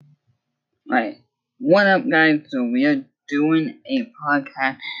Right. What up, guys? So we are doing a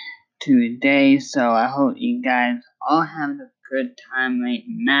podcast today. So I hope you guys all have a good time right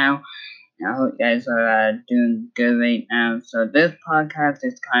now. And I hope you guys are doing good right now. So this podcast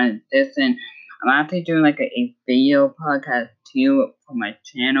is kind of different. I'm actually doing like a video podcast too for my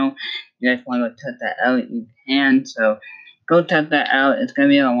channel. If you guys want to go check that out, you can. So go check that out. It's gonna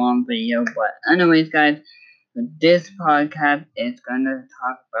be a long video, but anyways, guys. This podcast is gonna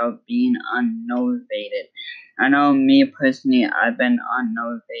talk about being unmotivated. I know me personally, I've been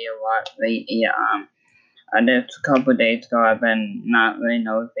unmotivated a lot lately. Just a couple days ago, I've been not really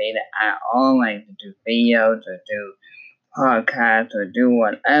motivated at all, like to do videos or do podcasts or do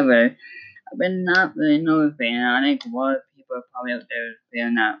whatever. I've been not really motivated. I think a lot of people are probably out there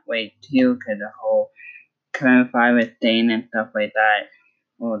feeling that way too, because the whole coronavirus thing and stuff like that.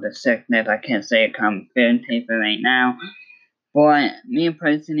 Or the sickness, I can't say it come feeling paper right now. But me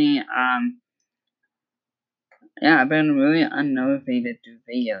personally, yeah, I've been really unmotivated to do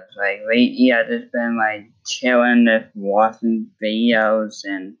videos. Like lately, I've just been like chilling, just watching videos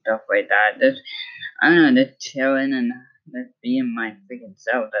and stuff like that. Just I don't know, just chilling and just being my freaking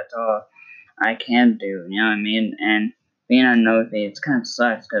self. That's all I can do. You know what I mean? And being unmotivated kind of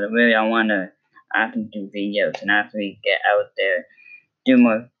sucks because really I want to actually do videos and actually get out there, do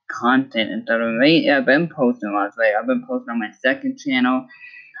more content and stuff. Lately, I've been posting a lot. Like I've been posting on my second channel.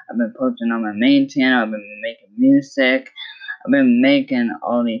 I've been posting on my main channel. I've been making music. I've been making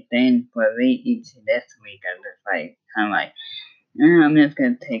all these things, but lately to this week, I'm just like, kind of like, I'm just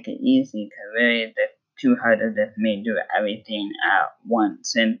gonna take it easy because really it's too hard to just me do everything at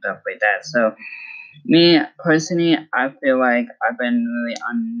once and stuff like that. So, me personally, I feel like I've been really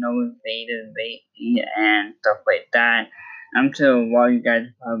unmotivated lately and stuff like that. I'm sure a lot of you guys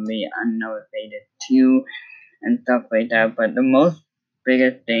are probably unmotivated too and stuff like that. But the most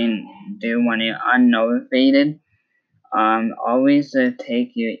biggest thing do when you're unmotivated, always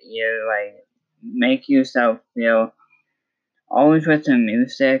take your ear, like make yourself feel. Always listen to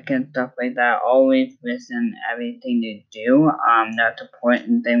music and stuff like that. Always listen to everything you do. That's the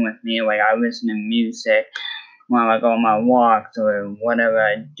important thing with me. Like I listen to music while I go on my walks or whatever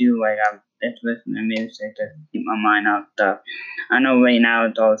I do. Like I'm just listening to music to keep my mind off stuff. I know right now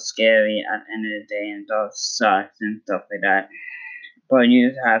it's all scary at the end of the day and it all sucks and stuff like that. But you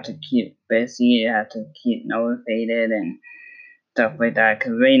just have to keep busy. You have to keep motivated and stuff like that.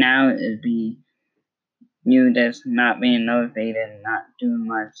 Cause right now it'd be you just not being motivated and not doing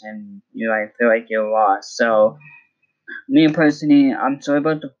much, and you like feel like you're lost. So me personally, I'm sorry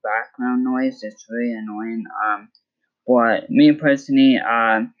about the background noise. It's really annoying. But me personally,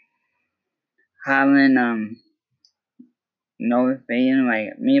 having motivating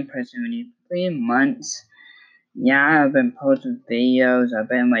like me personally 3 months. Yeah, I've been posting videos. I've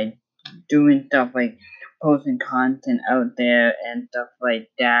been like doing stuff like posting content out there and stuff like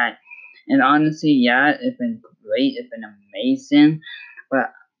that. And honestly, yeah, it's been great. It's been amazing.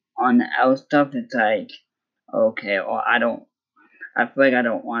 But on the out stuff, it's like, okay, well, I feel like I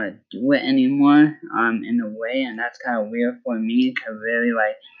don't want to do it anymore, in a way. And that's kind of weird for me because really,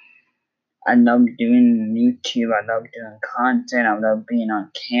 like, I love doing YouTube. I love doing content. I love being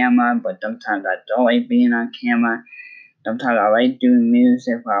on camera, but sometimes I don't like being on camera. Sometimes I like doing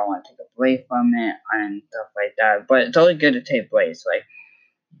music, but I want to take a break from it and stuff like that. But it's always good to take breaks. Like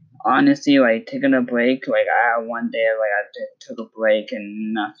honestly, like taking a break. Like I had one day, like I just took a break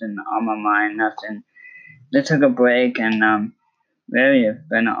and nothing on my mind, nothing. Just took a break and really it's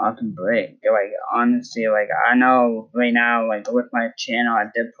been an awesome break. Like honestly, like I know right now, like with my channel, I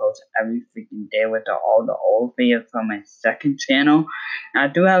did post every freaking day with all the old videos from my second channel. I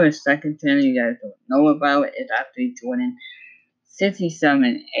do have a second channel you guys don't know about. It's actually Jordan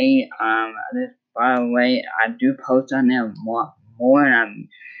 67.8. This, by the way, I do post on there more and I'm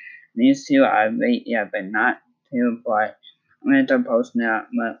used to. I rate, yeah, but not to, but I'm gonna start posting that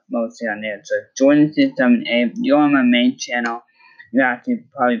mostly on there. So Jordan 67.8, you're on my main channel. You have to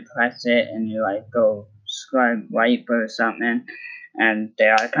probably press it and you like go subscribe right or something. And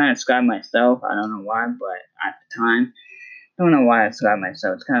there, I kind of subscribed myself. I don't know why, but at the time, I don't know why I subscribed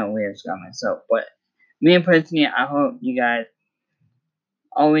myself. It's kind of weird to subscribe myself, but me personally, I hope you guys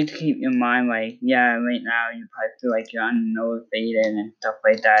always keep in mind, like, yeah, right now you probably feel like you're unmotivated and stuff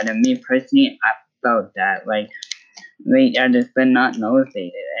like that. And me personally, I felt that. Like, I just been not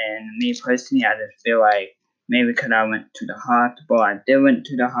motivated. And me personally, I just feel like maybe because I went to the hospital. I did went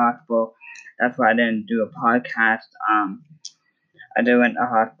to the hospital. That's why I didn't do a podcast. I did went to the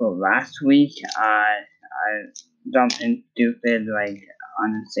hospital last week. I something stupid like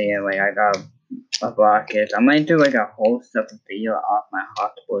honestly, like I got a rocket. I might do like a whole stuff video off my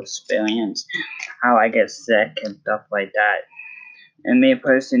hospital experience, how I get sick and stuff like that. And me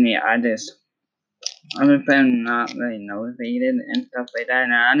personally, I've been not really motivated and stuff like that.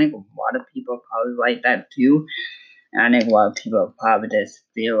 And I think a lot of people probably like that too. And I think a lot of people probably just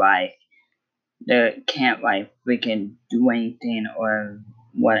feel like they can't like freaking do anything or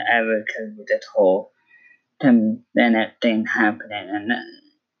whatever because of this whole pandemic thing happening. And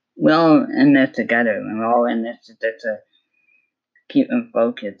we're all in this together, and we're all in this to keep them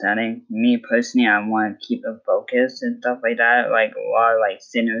focused. I think me personally, I want to keep them focused and stuff like that. Like a lot of like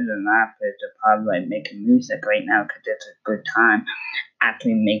singers and rappers are probably like making music right now because it's a good time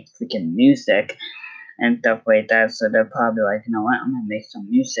actually make freaking music and stuff like that. So they're probably like, you know what, I'm gonna make some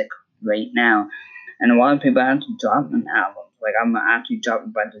music right now. And a lot of people actually drop an album. Like I'm gonna actually drop a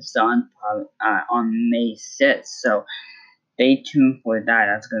bunch of songs probably, on May 6th. So stay tuned for that.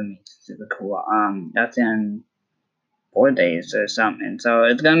 That's gonna be super cool. That's in 4 days or something. So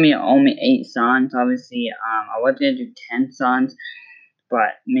it's gonna be only 8 songs. Obviously, I was gonna do 10 songs,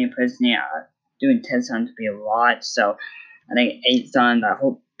 but me personally, doing 10 songs would be a lot. So I think 8 songs. I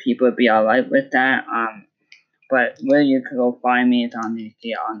hope people would be alright with that. But where you could go find me is on this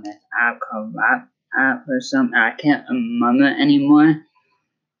app called Rap App or something. I can't remember anymore,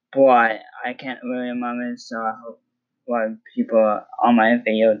 but I can't really remember. So I hope a lot of people on my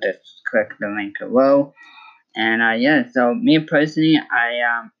video just click the link below. And yeah, so me personally,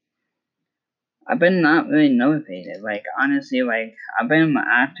 I've been not really motivated. Like honestly, like I've been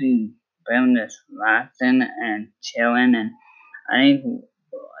actually been just relaxing and chilling, and I think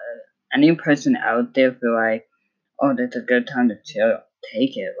any person out there feel like, oh, that's a good time to chill.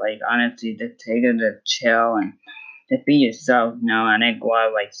 Take it. Like honestly, just take it to chill and just be yourself. You know, I think a lot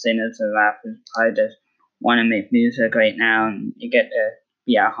of like singers and rappers probably just want to make music right now, and you get to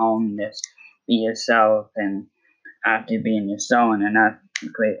be at home, and just be yourself and after being your zone, and that's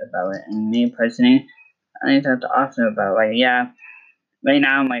great about it. And me personally, I think that's awesome about it. Like, yeah, right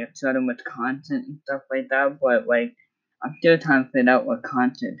now I'm like struggling with content and stuff like that, but like I'm still trying to figure out what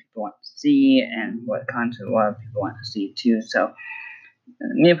content people want to see and what content a lot of people want to see too. So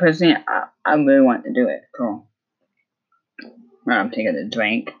me personally, I really want to do it. Cool. I'm taking a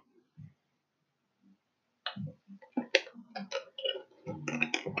drink.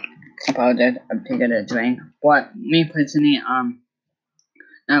 Apologize, I'm taking a drink. But me personally,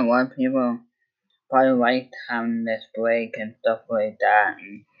 not a lot of people probably liked having this break and stuff like that.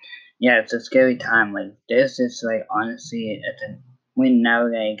 And yeah, it's a scary time. Like this is like honestly, we're never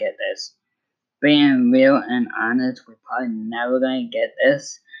gonna get this. Being real and honest, we're probably never gonna get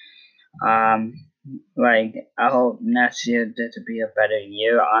this. Um, like I hope next year this will be a better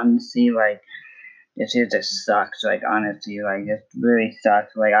year. Honestly, like this year just sucks. Like honestly, like it really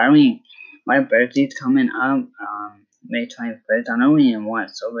sucks. Like I don't even, my birthday's coming up. May 21st. I don't even want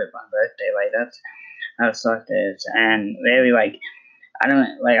to celebrate my birthday. Like that's how sucked it is. And really, like I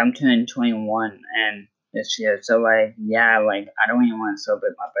don't like I'm turning 21 and this year, so like yeah, like I don't even want to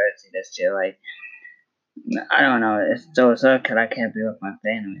celebrate my birthday this year. Like I don't know, it's so sad because I can't be with my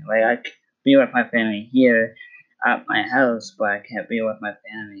family. Like I can be with my family here at my house, but I can't be with my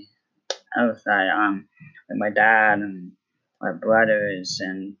family outside. With my dad and my brothers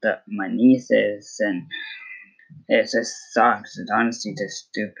and my nieces, and it just sucks. It's honestly just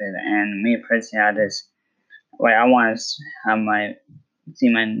stupid. And me personally, I just like I want to have my see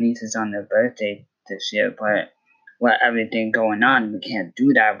my nieces on their birthday this year, but with everything going on, we can't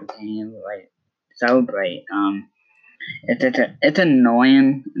do that. We can't even like celebrate. It's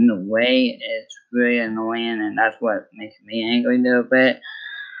annoying in a way. It's really annoying, and that's what makes me angry a little bit.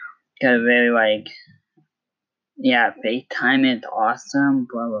 Cause really like, yeah, FaceTime is awesome,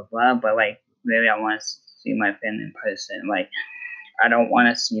 blah blah blah. But like, really, I want to see my family in person. Like, I don't want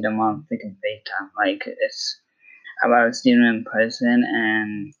to see them on freaking FaceTime. Like, it's I rather see them in person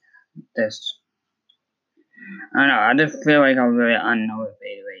and just I don't know. I just feel like I'm really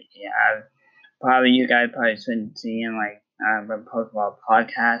unmotivated right here. Probably you guys probably shouldn't see him like I've been posting about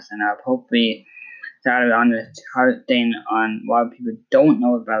podcasts and I've hopefully started on the chart thing on a lot of people don't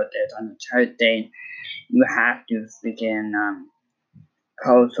know about this on the chart thing. You have to freaking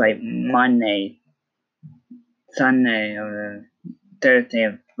post like Monday, Sunday, or Thursday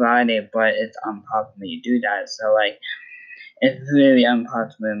and Friday, but it's impossible for me to do that. So like it's really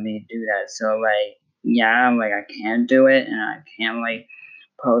impossible for me to do that. So like yeah, like I can't do it and I can't like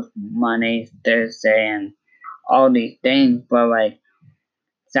post Monday, Thursday, and all these things, but like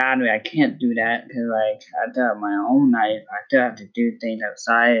sadly I can't do that because like I still have my own life. I still have to do things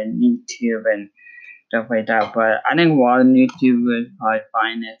outside and YouTube and stuff like that. But I think a lot of YouTubers probably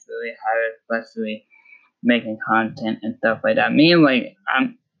find this really hard, especially making content and stuff like that. Me, like,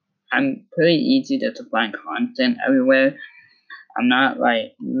 I'm pretty easy to find content everywhere. I'm not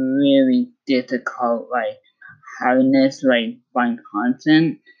like really difficult like hardness like find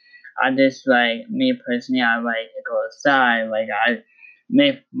content. I just like me personally. I like to go outside. Like I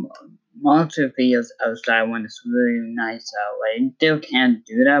make most of the videos outside when it's really nice out. Like still can't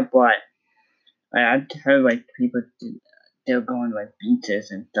do that, but like I've heard like people they're going to like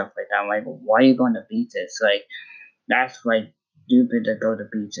beaches and stuff like that. I'm like, why are you going to beaches? Like that's like stupid to go to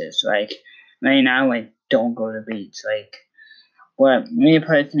beaches. Like right now, like don't go to beach. Like, but me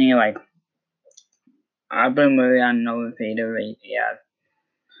personally, like I've been really unmotivated lately. Yeah,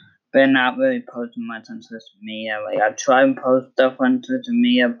 been not really posting much on social media. Like I try and post stuff on social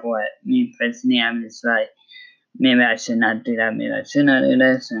media, but me personally, I'm just like maybe I should not do that. Maybe I should not do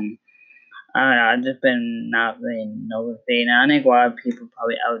this, and I don't know. I've just been not really motivated. I think a lot of people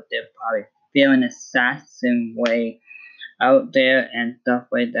probably out there probably feeling the exact same way out there and stuff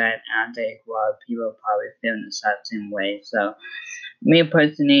like that. I think a lot of people probably feeling the exact same way. So me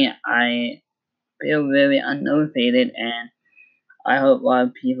personally, I feel really unmotivated, and I hope a lot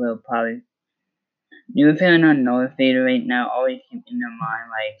of people probably you feeling unmotivated right now. Always keep in your mind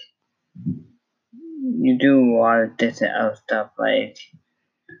like you do a lot of this and other stuff. Like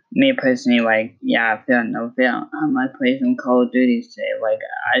me personally, like yeah, I feel unmotivated. I might play some Call of Duty today. Like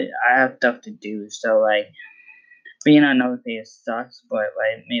I have stuff to do, so like being unmotivated sucks. But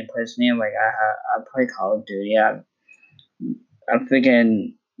like me personally, like I play Call of Duty. I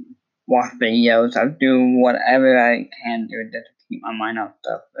freaking watch videos. I do whatever I can do just to keep my mind off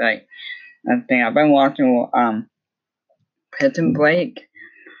stuff. Like I think I've been watching Prison Break.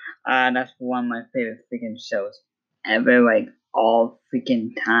 That's one of my favorite freaking shows ever. Like all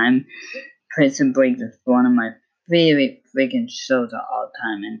freaking time. Prison Break is one of my favorite freaking shows of all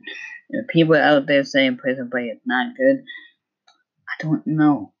time. And people out there saying Prison Break is not good, I don't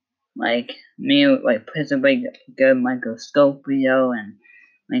know. Like me, like Prison Break, good Michael Scofield and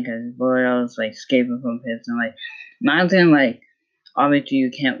Michael Boyles, like escaping from prison. Like imagine like obviously you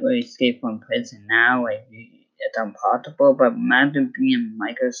can't really escape from prison now, like it's impossible. But imagine being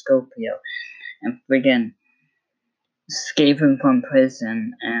Michael Scofield and friggin' escaping from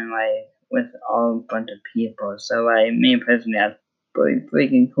prison and like with all a bunch of people. So like me personally, that's pretty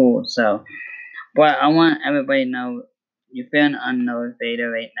freaking cool. So, but I want everybody to know you're feeling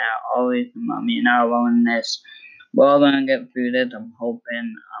unmotivated right now. Always remember you're not alone in this. We're all gonna get through this. I'm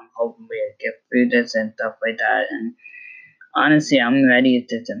hoping we get through this and stuff like that. And honestly, I'm ready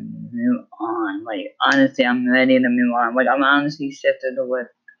to move on. Like honestly, I'm ready to move on. Like I'm honestly sick of the word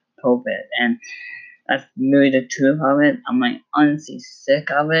COVID, and that's really the truth of it. I'm like honestly sick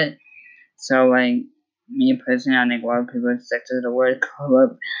of it. So like me personally, I think a lot of people are sick of the word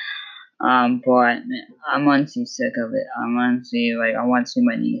COVID. But I'm honestly sick of it. I'm honestly like I want to see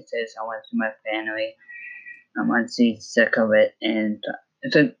my nieces. I want to see my family. I'm honestly sick of it, and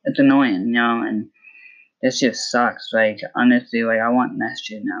it's annoying, you know. And this just sucks. Like honestly, like I want next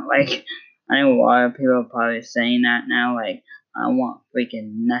year now. Like I know a lot of people are probably saying that now. Like I want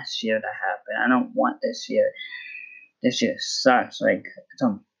freaking next year to happen. I don't want this year. This year sucks. Like it's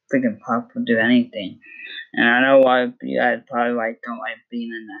not freaking possible to do anything. And I know a lot of you guys probably like don't like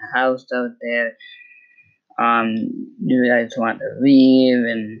being in the house out there. You guys want to leave,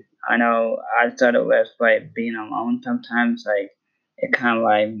 and I know I started with like being alone sometimes. Like it kind of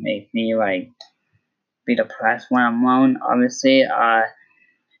like makes me like be depressed when I'm alone. Obviously, I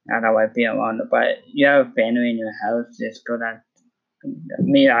don't like being alone. But you have a family in your house, just go down.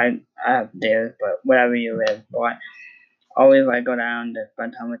 Me, I have theirs, but whatever you live. But always like go down to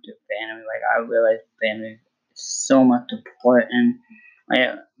spend time with your family. Like I realize family is so much important.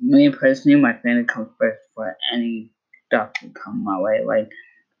 Like me personally, my family comes first for any stuff to come my way. Like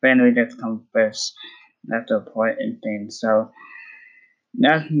family just comes first. That's the important thing. So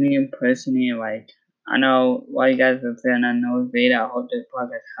that's me personally. Like I know why you guys are feeling unmotivated. I hope this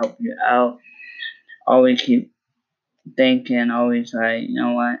podcast helped you out. Always keep thinking. Always like you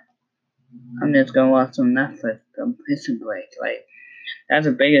know what. I'm just gonna watch some Netflix, some Prison Break. Like that's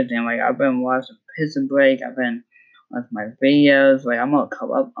the biggest thing. Like I've been watching Prison Break. I've been watching my videos. Like I'm gonna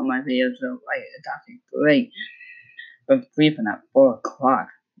come up on my videos. So like it's actually great. Been sleeping at 4 o'clock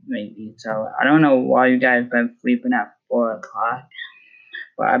maybe. So I don't know why you guys been sleeping at 4 o'clock,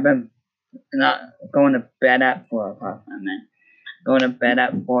 but I've been not going to bed at 4 o'clock. I mean, going to bed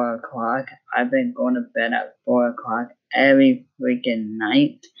at 4 o'clock. I've been going to bed at 4 o'clock every freaking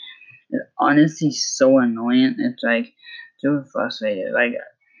night. It's honestly so annoying. It's like so frustrated. Like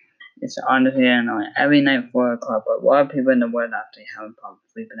it's honestly annoying. Every night 4 o'clock, but a lot of people in the world actually have a problem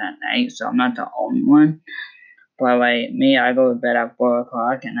sleeping at night, so I'm not the only one. But like me, I go to bed at 4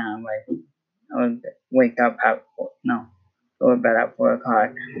 o'clock, and I'm like, I would wake up at go to bed at 4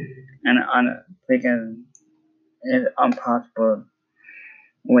 o'clock, and on a freaking it's impossible to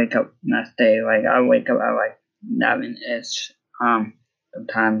wake up next day. Like I wake up at like 11ish.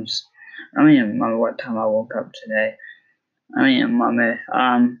 Sometimes I don't even remember what time I woke up today. I don't even remember.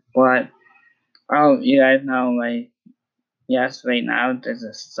 But you guys know, like, yes, right now this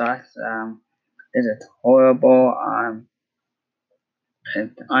is sucks. This is horrible.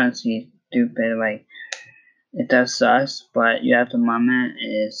 It's honestly stupid. Like, it does suck, but you have to remember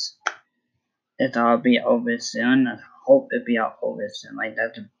is it's all be over soon. I hope it be all over soon. Like,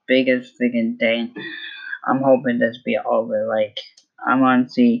 that's the biggest freaking thing. I'm hoping this be over. Like, I'm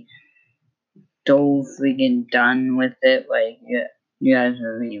honestly so freaking done with it. Like, you guys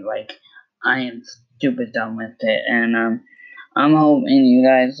are really, like, I am stupid done with it. And, I'm hoping you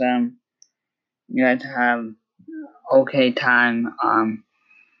guys have okay time.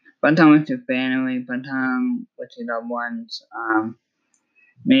 Spend time with your family, spend time with your loved ones.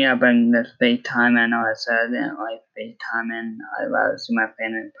 Me, I've been this FaceTime. I know I said I didn't like FaceTiming. I'd rather see my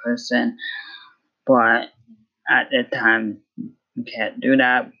family in person. But at the time, you can't do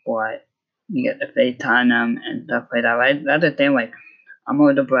that. But you get to FaceTime them and stuff like that. Right? That's the thing. Like, I'm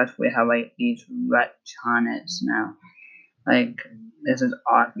over the blessed we have like these electronics now. Like, this is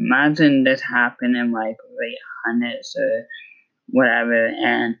awesome. Imagine this happening like late hundreds or whatever,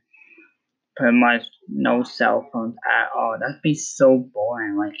 and pretty much no cell phones at all. That'd be so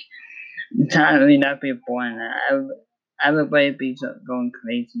boring. Like, that'd be boring. Everybody be going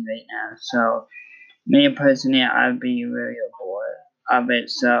crazy right now. So, me personally, I'd be really bored of it.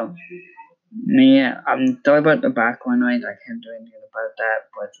 So, I'm sorry about the background noise. I can't do anything about that,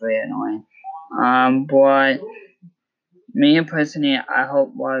 but it's really annoying. But me personally, I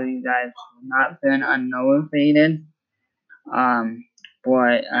hope while you guys not feeling unmotivated, um,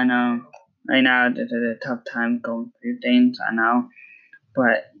 but I know right now this is a tough time going through things. I know,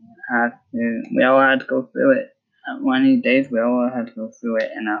 but we all have to go through it. One of these days, we all have to go through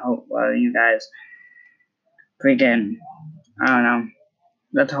it, and I hope while you guys freaking, I don't know.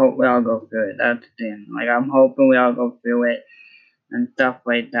 Let's hope we all go through it. That's the thing. Like, I'm hoping we all go through it and stuff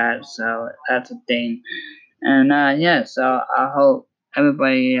like that. So that's the thing. And yeah, so I hope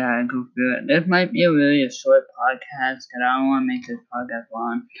everybody go through it. This might be a really short podcast because I don't want to make this podcast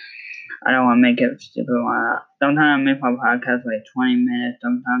long. I don't want to make it super long. Sometimes I make my podcast like 20 minutes.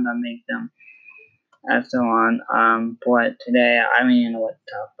 Sometimes I make them and so on. But today I don't even know what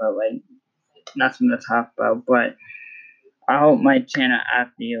to talk about. Like, nothing to talk about. But I hope my channel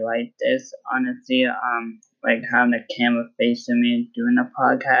after you like this. Honestly, like having the camera facing me doing the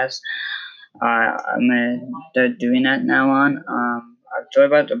podcast. I'm gonna start doing that now on. I'm sorry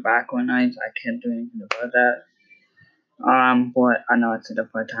about the background noise. I can't do anything about that. But I know it's a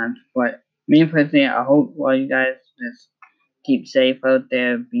different time. But me personally, I hope all you guys just keep safe out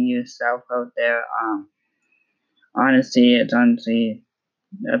there, be yourself out there. Honestly,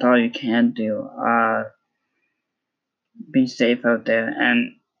 that's all you can do. Be safe out there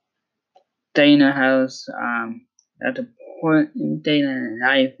and stay in the house. That's important thing in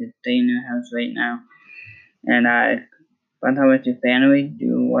life is stay in your house right now. And spend time with your family,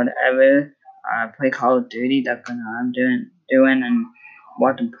 do whatever. Play Call of Duty. That's what I'm doing, and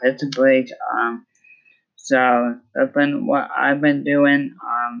watching Prison Break. So that's been what I've been doing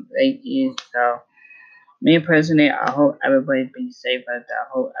lately. So me personally, I hope everybody be safe out there. I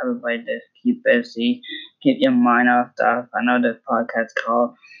hope everybody just keep busy, keep your mind off stuff. I know this podcast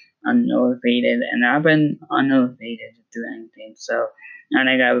called Unmotivated, and I've been unmotivated to do anything. So I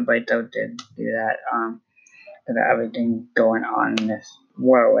think everybody out there do that. Because everything going on in this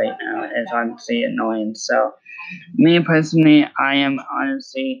world right now is honestly annoying. So me personally, I am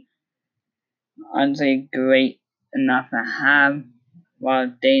honestly great enough to have a lot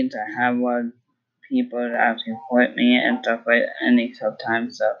of things. I have a lot of people that actually support me and stuff like that any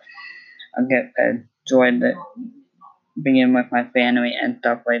sometimes. So I get enjoy the being with my family and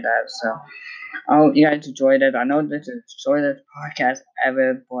stuff like that. So I hope you guys enjoyed it. I know this is the shortest podcast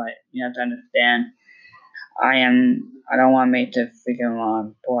ever, but you have to understand I don't want to make this freaking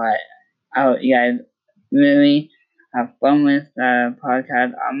long, but I hope you guys really have fun with the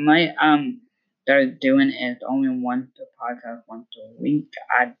podcast. I might start doing it only once a podcast once a week.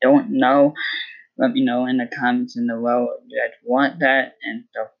 I don't know. Let me know in the comments in the below if you guys want that and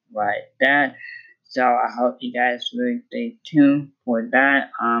stuff like that. So I hope you guys really stay tuned for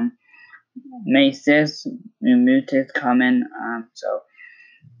that. May 6th, new music coming. So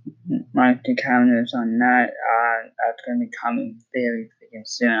mark the calendars on that. That's gonna be coming very freaking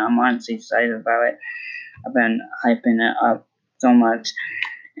soon. I'm honestly excited about it. I've been hyping it up so much.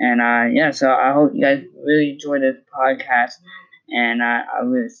 And yeah, so I hope you guys really enjoyed this podcast. And I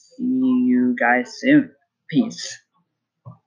will see you guys soon. Peace.